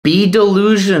Be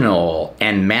delusional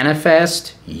and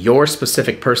manifest your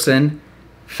specific person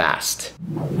fast.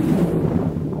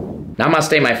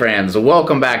 Namaste, my friends.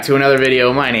 Welcome back to another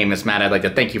video. My name is Matt. I'd like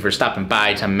to thank you for stopping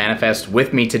by to manifest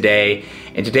with me today.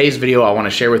 In today's video, I want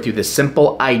to share with you the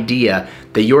simple idea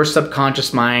that your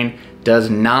subconscious mind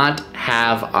does not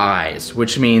have eyes,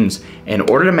 which means in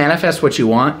order to manifest what you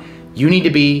want, you need to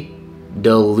be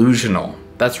delusional.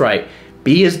 That's right.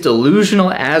 Be as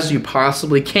delusional as you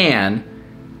possibly can.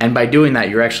 And by doing that,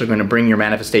 you're actually going to bring your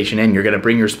manifestation in. You're going to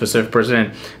bring your specific person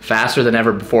in faster than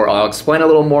ever before. I'll explain a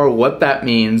little more what that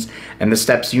means and the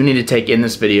steps you need to take in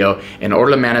this video in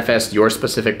order to manifest your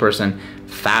specific person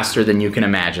faster than you can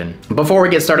imagine. Before we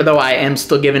get started though, I am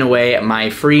still giving away my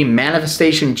free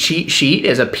manifestation cheat sheet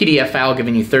as a PDF file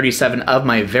giving you 37 of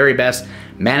my very best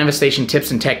manifestation tips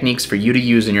and techniques for you to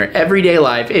use in your everyday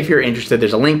life. If you're interested,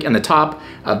 there's a link in the top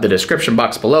of the description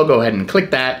box below. Go ahead and click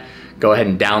that. Go ahead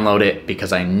and download it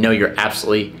because I know you're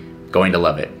absolutely going to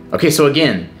love it. Okay, so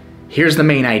again, here's the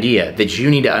main idea that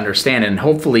you need to understand, and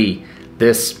hopefully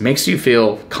this makes you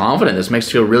feel confident. This makes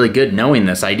you feel really good knowing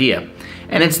this idea.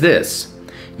 And it's this: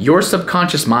 your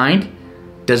subconscious mind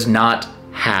does not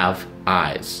have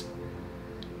eyes.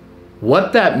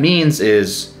 What that means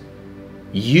is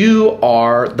you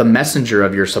are the messenger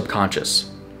of your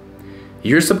subconscious.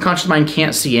 Your subconscious mind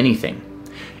can't see anything.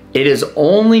 It is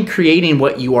only creating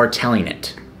what you are telling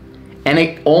it. And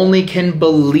it only can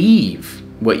believe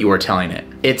what you are telling it.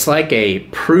 It's like a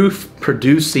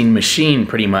proof-producing machine,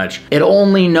 pretty much. It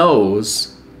only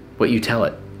knows what you tell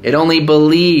it. It only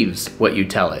believes what you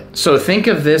tell it. So think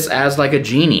of this as like a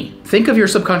genie. Think of your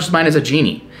subconscious mind as a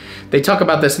genie. They talk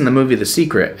about this in the movie The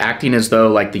Secret, acting as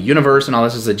though like the universe and all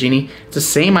this is a genie. It's the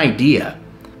same idea.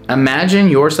 Imagine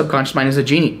your subconscious mind as a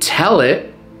genie. Tell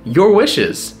it your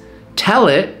wishes. Tell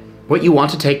it what you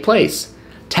want to take place.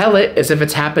 Tell it as if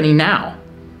it's happening now.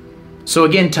 So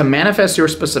again, to manifest your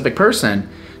specific person,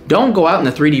 don't go out in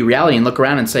the 3D reality and look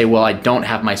around and say, well, I don't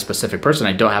have my specific person.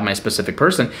 I don't have my specific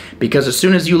person. Because as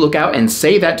soon as you look out and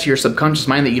say that to your subconscious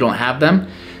mind that you don't have them,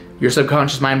 your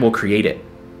subconscious mind will create it.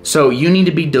 So you need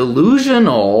to be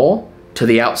delusional to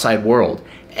the outside world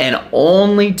and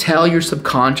only tell your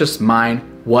subconscious mind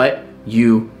what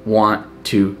you want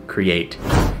to create.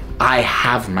 I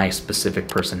have my specific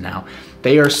person now.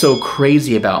 They are so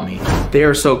crazy about me. They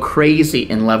are so crazy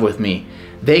in love with me.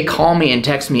 They call me and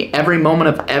text me every moment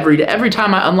of every day. Every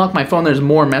time I unlock my phone, there's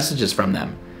more messages from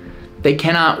them. They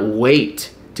cannot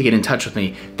wait to get in touch with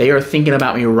me. They are thinking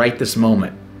about me right this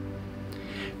moment.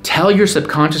 Tell your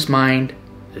subconscious mind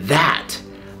that.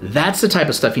 That's the type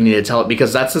of stuff you need to tell it,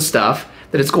 because that's the stuff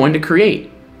that it's going to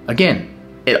create. Again,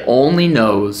 it only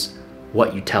knows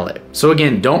what you tell it. So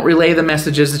again, don't relay the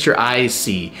messages that your eyes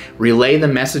see. Relay the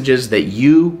messages that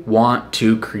you want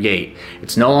to create.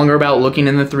 It's no longer about looking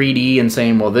in the 3D and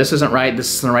saying, well, this isn't right,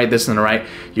 this isn't right, this isn't right.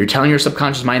 You're telling your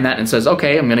subconscious mind that and says,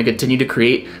 okay, I'm gonna continue to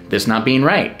create this not being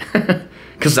right.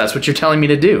 Because that's what you're telling me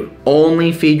to do.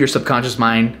 Only feed your subconscious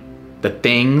mind the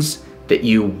things that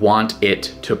you want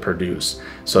it to produce.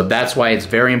 So that's why it's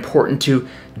very important to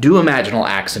do imaginal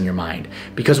acts in your mind.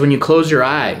 Because when you close your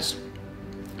eyes,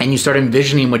 and you start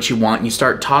envisioning what you want, and you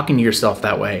start talking to yourself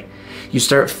that way, you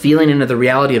start feeling into the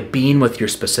reality of being with your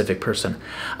specific person,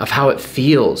 of how it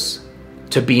feels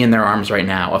to be in their arms right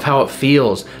now, of how it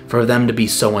feels for them to be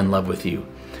so in love with you.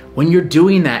 When you're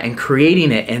doing that and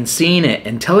creating it and seeing it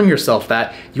and telling yourself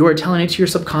that, you are telling it to your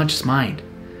subconscious mind.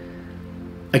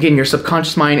 Again, your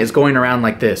subconscious mind is going around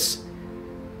like this.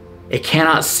 It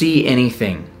cannot see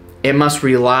anything. It must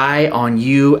rely on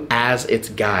you as its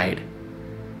guide.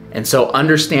 And so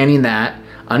understanding that,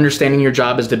 understanding your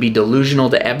job is to be delusional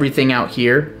to everything out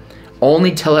here,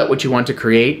 only tell it what you want to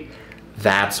create,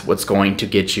 that's what's going to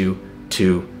get you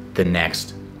to the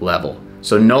next level.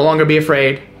 So no longer be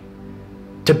afraid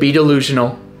to be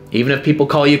delusional. Even if people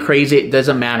call you crazy, it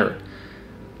doesn't matter.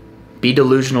 Be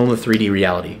delusional in the 3D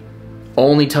reality.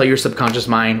 Only tell your subconscious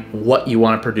mind what you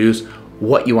want to produce,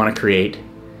 what you want to create,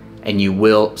 and you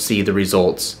will see the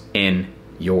results in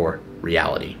your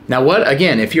reality. Now what,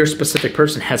 again, if your specific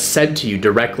person has said to you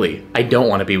directly, I don't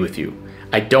want to be with you.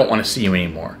 I don't want to see you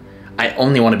anymore. I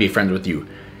only want to be friends with you.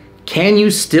 Can you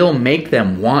still make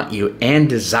them want you and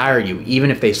desire you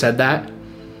even if they said that?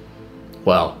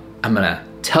 Well, I'm gonna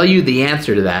tell you the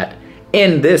answer to that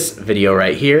in this video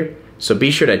right here. So be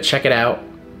sure to check it out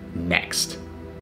next.